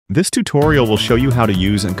This tutorial will show you how to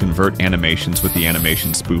use and convert animations with the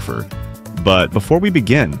animation spoofer. But before we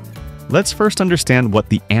begin, let's first understand what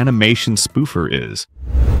the animation spoofer is.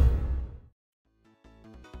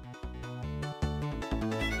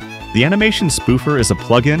 The animation spoofer is a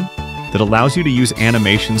plugin that allows you to use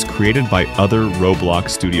animations created by other Roblox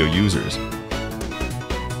Studio users.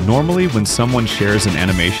 Normally, when someone shares an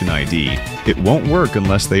animation ID, it won't work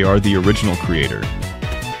unless they are the original creator.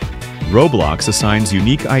 Roblox assigns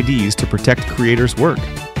unique IDs to protect creators' work.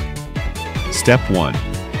 Step 1.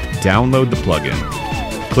 Download the plugin.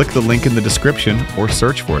 Click the link in the description or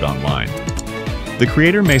search for it online. The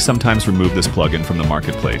creator may sometimes remove this plugin from the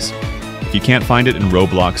marketplace. If you can't find it in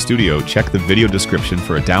Roblox Studio, check the video description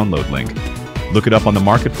for a download link. Look it up on the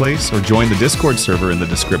marketplace or join the Discord server in the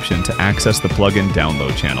description to access the plugin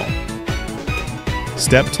download channel.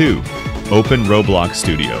 Step 2. Open Roblox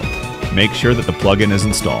Studio. Make sure that the plugin is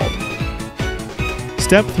installed.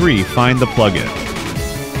 Step 3. Find the plugin.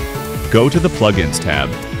 Go to the Plugins tab.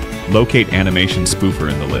 Locate Animation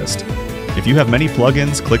Spoofer in the list. If you have many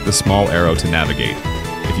plugins, click the small arrow to navigate,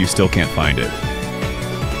 if you still can't find it.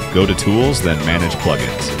 Go to Tools, then Manage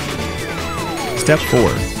Plugins. Step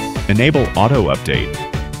 4. Enable Auto Update.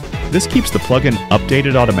 This keeps the plugin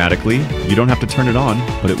updated automatically. You don't have to turn it on,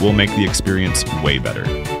 but it will make the experience way better.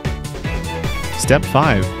 Step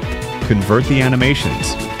 5. Convert the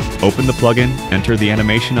animations. Open the plugin, enter the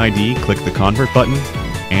animation ID, click the Convert button,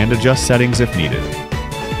 and adjust settings if needed.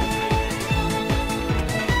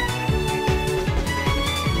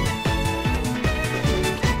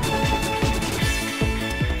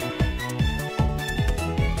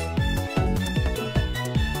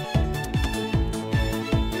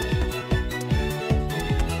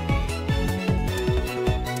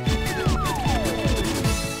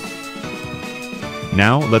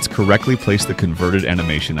 Now, let's correctly place the converted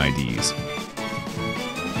animation IDs.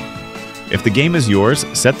 If the game is yours,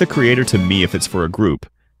 set the creator to me if it's for a group.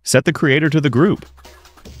 Set the creator to the group.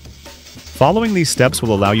 Following these steps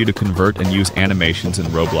will allow you to convert and use animations in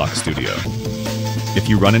Roblox Studio. If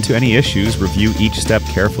you run into any issues, review each step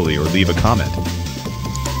carefully or leave a comment.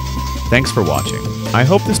 Thanks for watching. I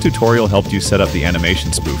hope this tutorial helped you set up the animation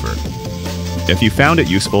spoofer. If you found it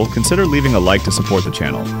useful, consider leaving a like to support the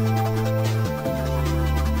channel.